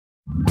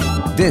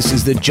This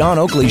is the John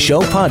Oakley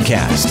Show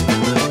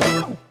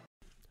podcast.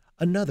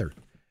 Another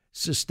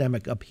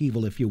systemic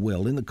upheaval, if you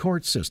will, in the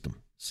court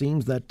system.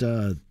 Seems that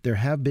there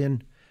have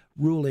been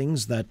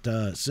rulings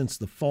that since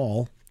the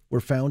fall were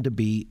found to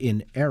be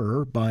in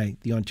error by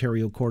the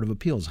Ontario Court of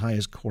Appeals,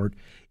 highest court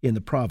in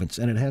the province.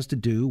 And it has to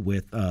do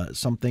with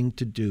something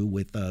to do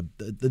with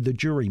the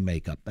jury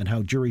makeup and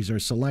how juries are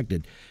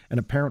selected. And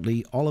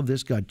apparently all of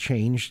this got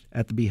changed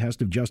at the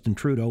behest of Justin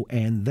Trudeau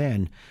and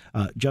then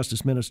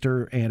Justice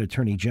Minister and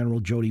Attorney General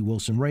Jody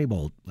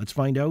Wilson-Raybould. Let's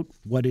find out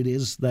what it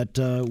is that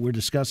we're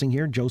discussing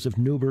here. Joseph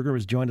Neuberger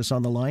has joined us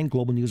on the line,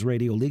 Global News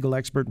Radio legal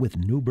expert with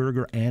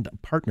Neuberger and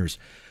Partners.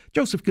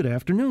 Joseph, good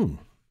afternoon.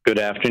 Good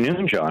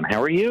afternoon, John.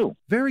 How are you?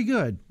 Very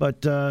good.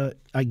 But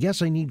I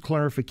guess I need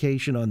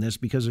clarification on this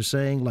because they're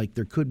saying like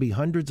there could be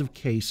hundreds of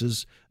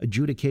cases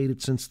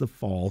adjudicated since the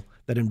fall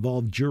that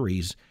involve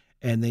juries,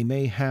 and they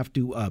may have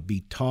to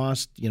be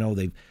tossed. You know,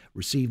 they've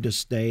received a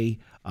stay,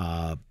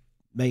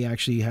 may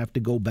actually have to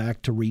go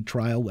back to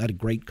retrial at a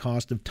great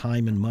cost of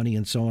time and money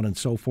and so on and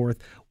so forth.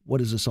 What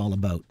is this all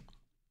about?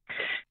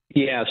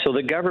 Yeah, so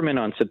the government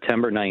on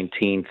September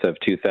 19th of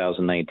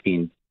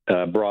 2019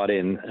 brought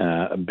in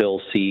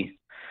Bill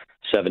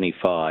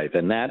C-75,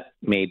 and that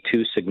made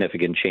two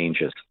significant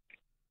changes.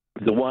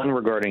 The one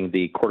regarding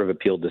the Court of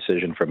Appeal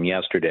decision from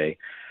yesterday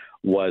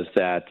was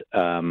that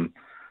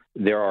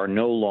there are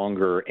no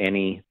longer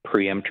any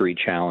preemptory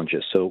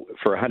challenges. So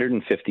for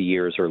 150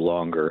 years or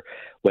longer,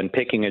 when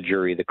picking a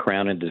jury, the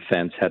Crown and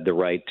defense had the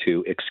right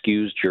to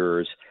excuse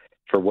jurors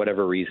for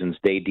whatever reasons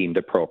they deemed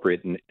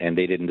appropriate, and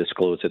they didn't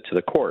disclose it to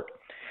the court.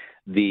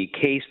 The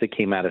case that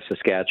came out of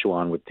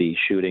Saskatchewan with the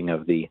shooting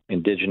of the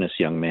Indigenous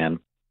young man,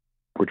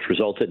 which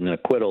resulted in an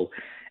acquittal,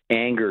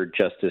 angered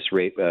Justice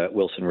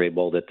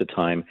Wilson-Raybould at the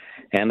time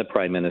and the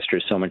Prime Minister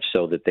so much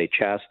so that they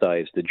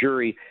chastised the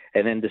jury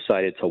and then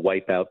decided to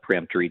wipe out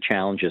preemptory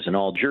challenges in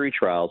all jury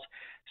trials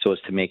so as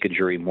to make a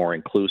jury more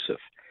inclusive.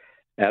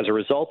 As a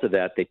result of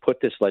that, they put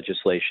this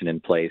legislation in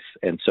place,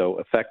 and so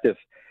effective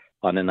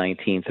on the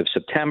 19th of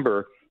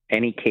September,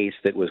 any case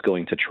that was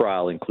going to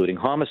trial, including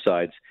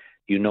homicides,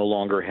 you no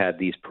longer had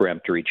these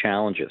preemptory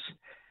challenges.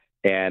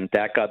 And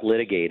that got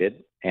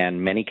litigated,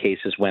 and many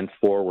cases went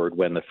forward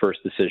when the first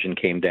decision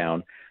came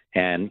down,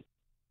 and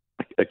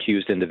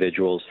accused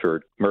individuals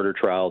for murder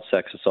trials,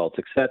 sex assaults,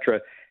 etc.,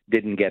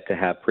 didn't get to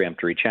have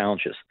preemptory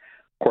challenges.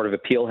 Court of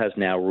Appeal has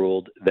now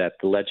ruled that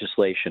the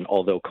legislation,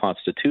 although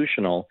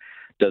constitutional,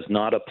 does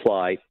not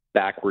apply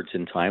backwards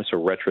in time,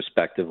 so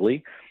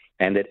retrospectively,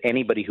 and that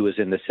anybody who was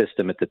in the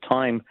system at the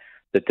time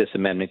that this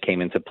amendment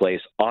came into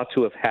place ought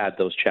to have had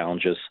those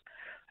challenges,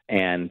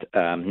 and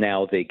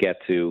now they get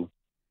to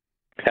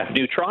have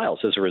new trials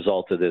as a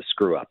result of this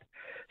screw-up.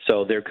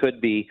 So there could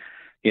be,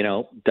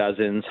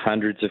 dozens,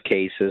 hundreds of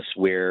cases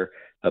where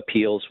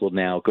appeals will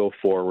now go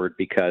forward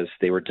because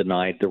they were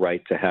denied the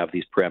right to have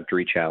these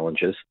preemptory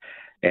challenges,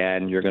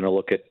 and you're going to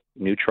look at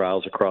new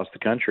trials across the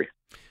country.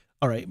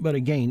 All right, but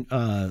again,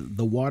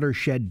 the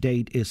watershed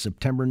date is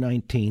September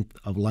 19th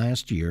of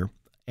last year,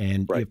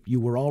 and right. If you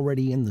were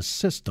already in the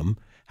system,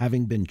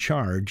 having been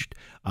charged,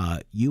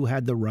 you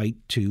had the right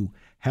to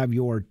have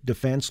your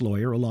defense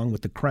lawyer, along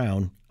with the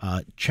Crown,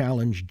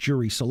 challenge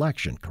jury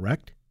selection,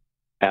 correct?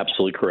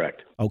 Absolutely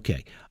correct.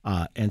 Okay.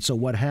 And so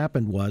what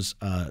happened was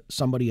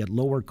somebody at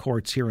lower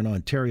courts here in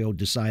Ontario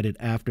decided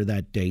after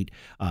that date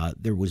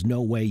there was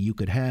no way you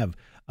could have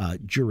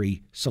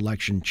jury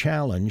selection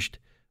challenged.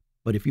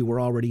 But if you were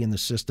already in the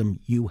system,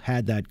 you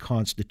had that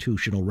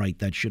constitutional right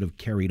that should have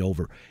carried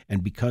over.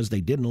 And because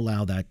they didn't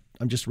allow that,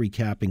 I'm just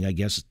recapping, I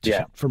guess,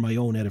 for my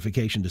own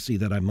edification to see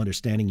that I'm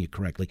understanding you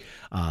correctly.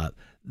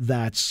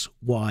 That's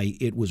why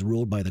it was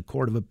ruled by the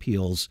Court of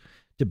Appeals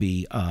to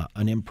be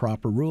an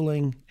improper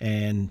ruling,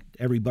 and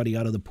everybody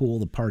out of the pool,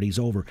 the party's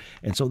over.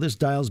 And so this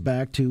dials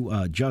back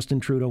to Justin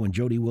Trudeau and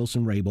Jody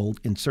Wilson-Raybould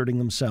inserting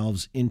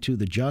themselves into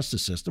the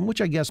justice system,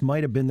 which I guess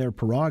might have been their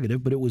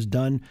prerogative, but it was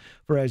done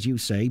for, as you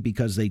say,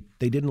 because they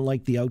didn't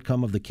like the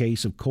outcome of the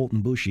case of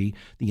Colton Bushy,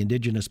 the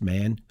Indigenous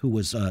man who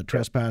was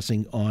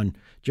trespassing on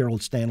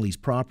Gerald Stanley's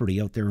property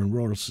out there in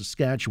rural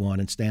Saskatchewan,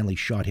 and Stanley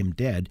shot him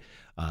dead.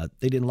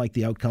 They didn't like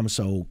the outcome,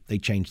 so they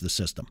changed the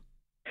system.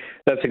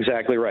 That's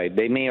exactly right.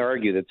 They may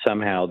argue that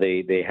somehow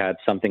they had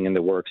something in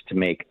the works to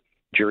make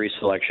jury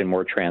selection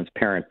more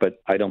transparent,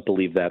 but I don't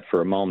believe that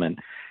for a moment.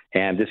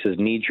 And this is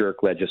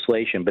knee-jerk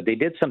legislation. But they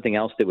did something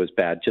else that was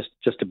bad,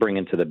 just to bring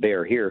into the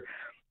bear here.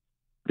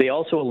 They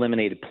also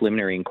eliminated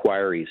preliminary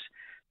inquiries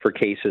for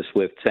cases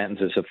with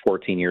sentences of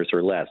 14 years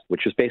or less,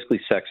 which was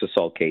basically sex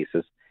assault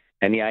cases.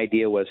 And the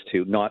idea was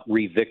to not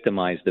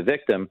re-victimize the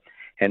victim.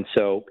 And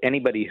so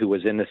anybody who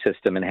was in the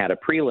system and had a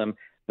prelim,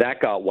 that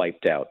got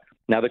wiped out.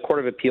 Now, the Court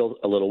of Appeal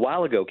a little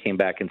while ago came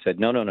back and said,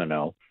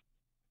 no.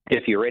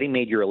 If you already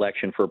made your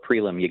election for a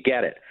prelim, you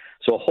get it.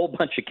 So a whole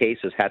bunch of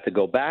cases had to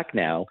go back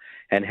now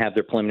and have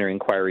their preliminary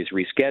inquiries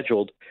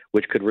rescheduled,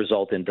 which could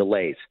result in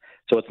delays.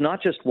 So it's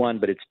not just one,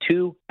 but it's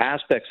two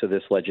aspects of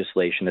this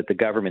legislation that the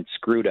government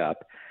screwed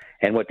up.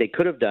 And what they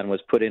could have done was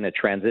put in a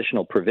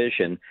transitional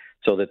provision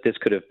so that this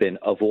could have been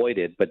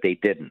avoided, but they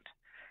didn't.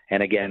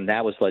 And again,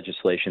 that was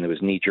legislation that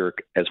was knee-jerk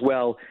as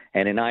well.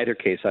 And in either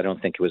case, I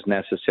don't think it was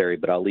necessary,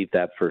 but I'll leave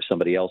that for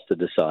somebody else to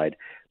decide.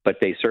 But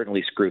they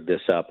certainly screwed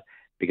this up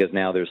because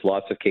now there's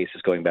lots of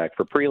cases going back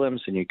for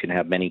prelims, and you can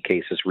have many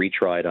cases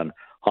retried on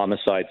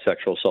homicide,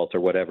 sexual assault, or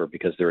whatever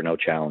because there are no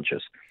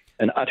challenges.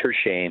 An utter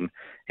shame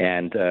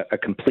and a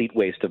complete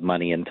waste of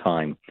money and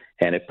time.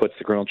 And it puts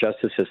the criminal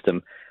justice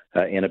system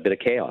in a bit of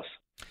chaos.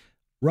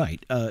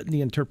 Right.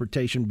 The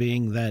interpretation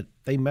being that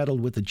they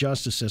meddled with the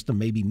justice system,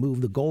 maybe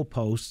moved the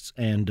goalposts.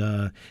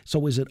 And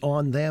so is it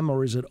on them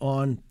or is it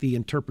on the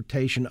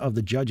interpretation of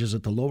the judges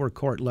at the lower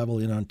court level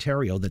in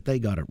Ontario that they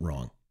got it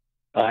wrong?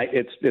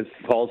 It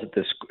falls at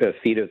the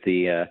feet of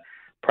the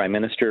Prime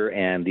Minister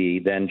and the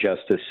then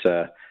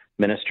Justice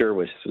Minister,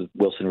 was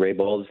Wilson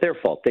Raybould. It's their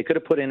fault. They could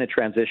have put in a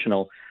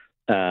transitional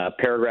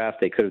paragraph.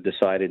 They could have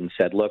decided and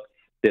said, look,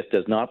 this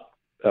does not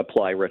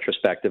apply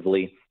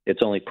retrospectively.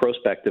 It's only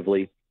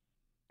prospectively.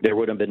 There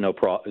would have been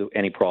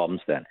any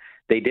problems then.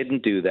 They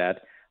didn't do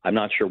that. I'm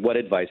not sure what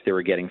advice they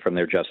were getting from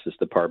their Justice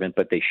Department,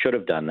 but they should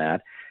have done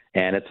that.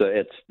 And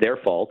it's their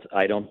fault.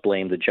 I don't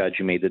blame the judge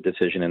who made the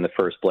decision in the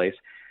first place.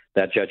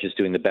 That judge is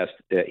doing the best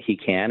he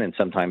can, and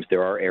sometimes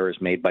there are errors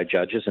made by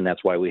judges, and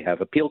that's why we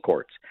have appeal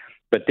courts.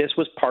 But this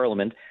was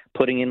Parliament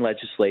putting in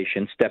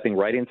legislation, stepping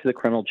right into the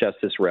criminal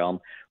justice realm,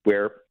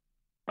 where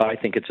I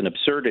think it's an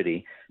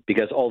absurdity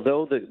because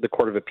although the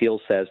Court of Appeal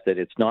says that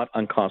it's not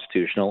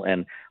unconstitutional,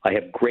 and I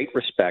have great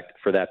respect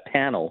for that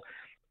panel,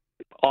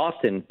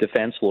 often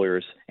defense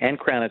lawyers and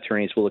Crown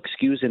attorneys will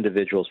excuse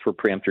individuals for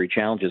preemptory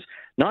challenges,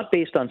 not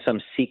based on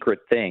some secret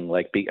thing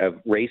like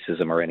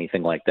racism or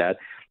anything like that,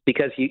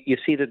 because you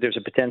see that there's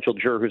a potential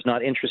juror who's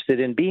not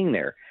interested in being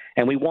there.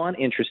 And we want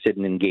interested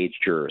and engaged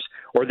jurors.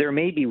 Or there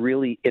may be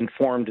really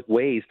informed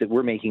ways that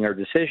we're making our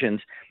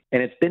decisions,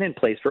 and it's been in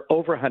place for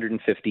over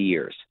 150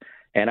 years.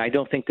 And I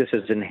don't think this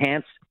has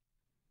enhanced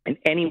in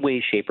any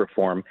way, shape, or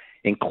form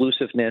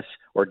inclusiveness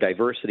or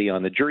diversity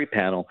on the jury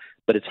panel,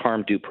 but it's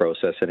harmed due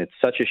process, and it's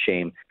such a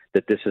shame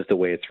that this is the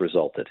way it's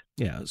resulted.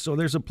 Yeah, so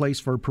there's a place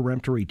for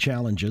peremptory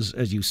challenges,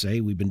 as you say.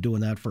 We've been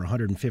doing that for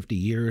 150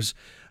 years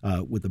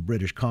with the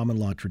British common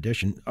law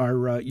tradition.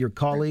 Are your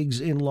colleagues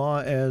in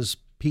law as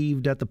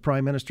peeved at the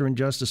Prime Minister and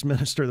Justice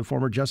Minister, the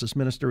former Justice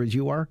Minister, as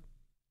you are?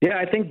 Yeah,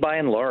 I think by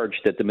and large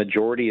that the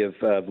majority of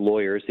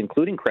lawyers,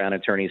 including Crown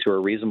attorneys who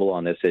are reasonable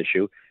on this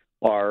issue,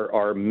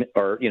 are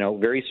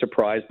very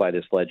surprised by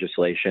this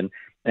legislation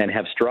and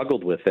have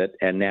struggled with it,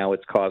 and now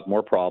it's caused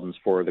more problems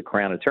for the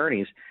Crown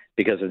attorneys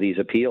because of these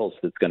appeals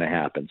that's going to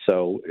happen.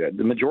 So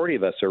the majority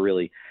of us are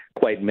really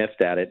quite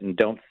miffed at it and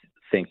don't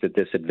think that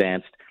this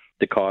advanced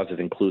the cause of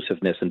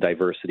inclusiveness and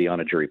diversity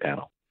on a jury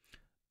panel.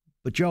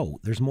 But Joe,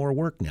 there's more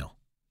work now.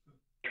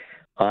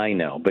 I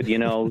know, but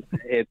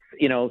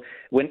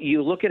when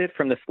you look at it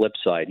from the flip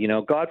side,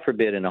 God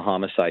forbid in a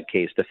homicide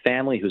case, the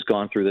family who's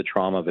gone through the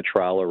trauma of a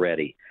trial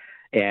already,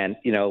 and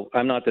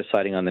I'm not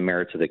deciding on the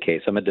merits of the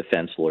case. I'm a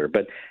defense lawyer,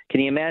 but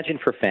can you imagine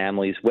for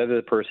families whether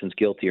the person's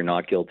guilty or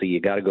not guilty? You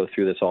got to go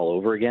through this all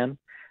over again.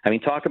 I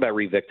mean, talk about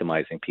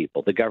re-victimizing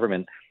people. The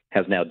government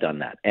has now done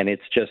that, and it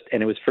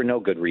was for no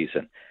good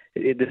reason.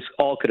 This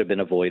all could have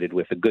been avoided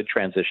with a good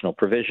transitional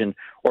provision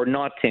or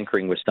not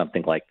tinkering with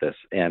something like this.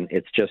 And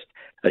it's just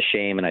a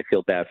shame, and I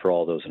feel bad for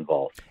all those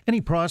involved.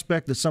 Any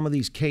prospect that some of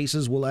these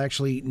cases will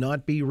actually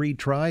not be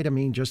retried? I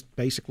mean, just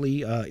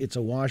basically it's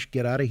a wash,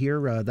 get out of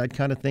here, that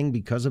kind of thing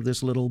because of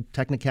this little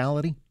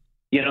technicality?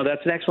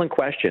 That's an excellent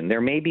question.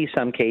 There may be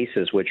some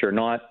cases which are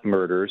not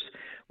murders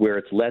where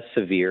it's less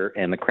severe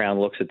and the Crown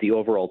looks at the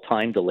overall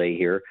time delay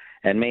here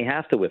and may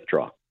have to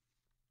withdraw.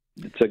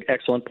 It's an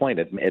excellent point.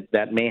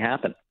 That may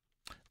happen.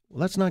 Well,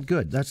 that's not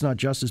good. That's not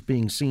justice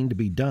being seen to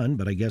be done,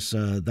 but I guess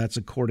that's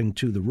according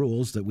to the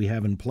rules that we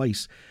have in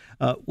place.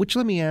 Which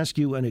let me ask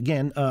you, and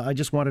again, I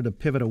just wanted to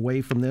pivot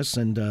away from this,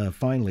 and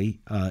finally,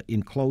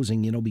 in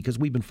closing, because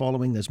we've been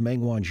following this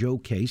Meng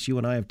Wanzhou case. You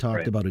and I have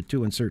talked about it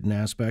too in certain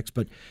aspects,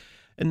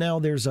 and now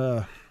there's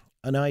an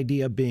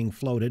idea being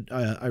floated.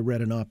 I read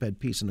an op-ed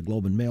piece in the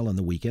Globe and Mail on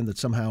the weekend that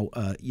somehow,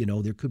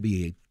 there could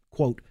be a,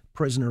 quote,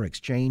 prisoner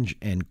exchange,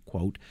 end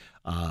quote,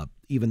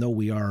 even though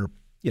we are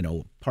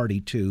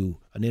party to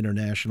an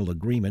international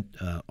agreement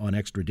on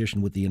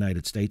extradition with the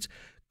United States.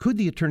 Could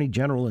the Attorney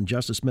General and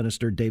Justice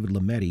Minister David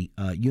Lametti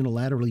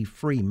unilaterally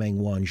free Meng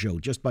Wanzhou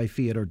just by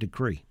fiat or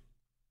decree?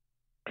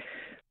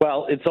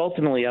 Well, it's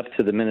ultimately up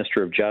to the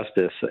Minister of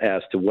Justice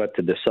as to what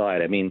to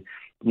decide. I mean,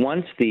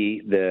 once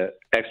the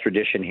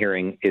extradition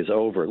hearing is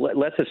over,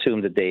 let's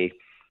assume that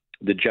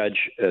the judge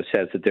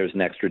says that there's an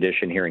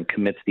extradition hearing,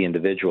 commits the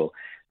individual.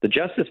 The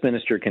Justice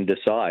Minister can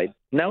decide,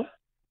 no,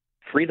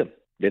 free them.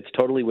 It's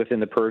totally within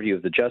the purview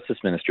of the Justice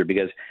Minister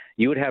because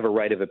you would have a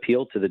right of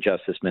appeal to the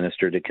Justice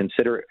Minister to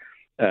consider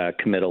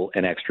committal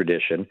and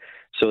extradition.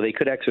 So they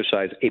could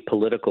exercise a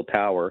political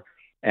power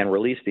and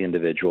release the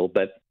individual.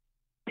 But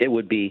it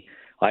would be,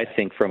 I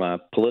think, from a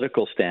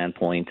political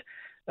standpoint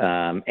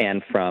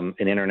and from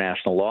an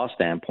international law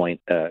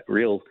standpoint,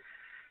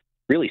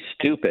 really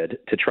stupid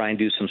to try and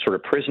do some sort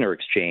of prisoner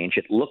exchange.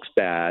 It looks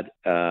bad.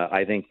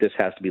 I think this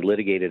has to be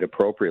litigated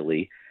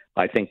appropriately.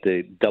 I think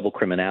the double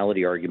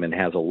criminality argument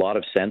has a lot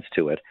of sense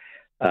to it.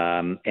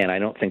 And I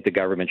don't think the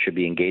government should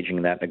be engaging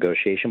in that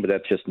negotiation, but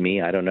that's just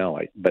me. I don't know.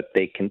 But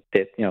the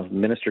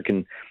minister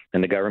can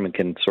and the government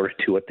can sort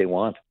of do what they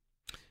want.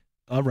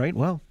 All right.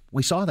 Well,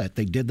 we saw that.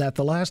 They did that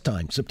the last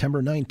time,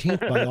 September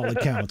 19th, by all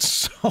accounts.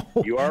 So.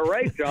 You are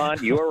right,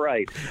 John. You are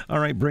right. All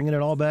right. Bringing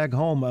it all back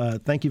home.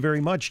 Thank you very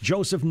much.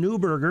 Joseph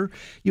Neuberger,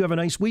 you have a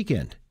nice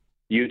weekend.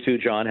 You too,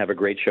 John. Have a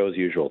great show as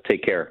usual.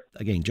 Take care.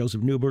 Again,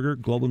 Joseph Neuberger,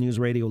 Global News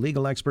Radio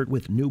legal expert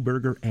with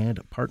Neuberger and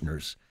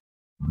Partners.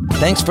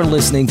 Thanks for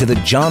listening to the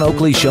John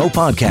Oakley Show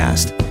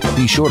podcast.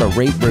 Be sure to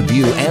rate,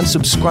 review, and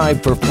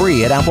subscribe for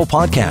free at Apple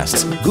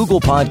Podcasts, Google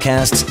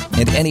Podcasts,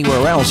 and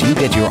anywhere else you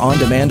get your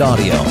on-demand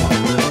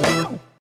audio.